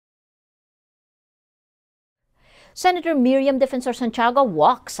Senator Miriam Defensor Santiago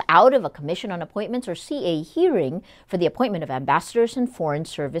walks out of a Commission on Appointments or CA hearing for the appointment of ambassadors and foreign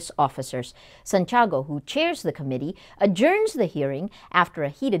service officers. Santiago, who chairs the committee, adjourns the hearing after a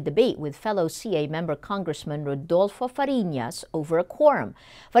heated debate with fellow CA member Congressman Rodolfo Fariñas over a quorum.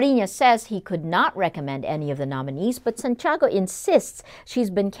 Fariñas says he could not recommend any of the nominees, but Santiago insists she's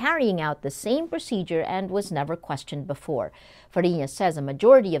been carrying out the same procedure and was never questioned before. Fariñas says a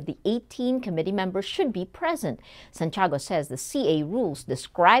majority of the 18 committee members should be present. Santiago says the CA rules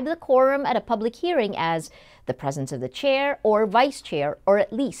describe the quorum at a public hearing as the presence of the chair or vice chair or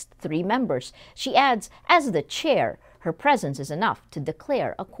at least 3 members. She adds, as the chair, her presence is enough to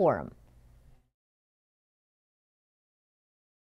declare a quorum.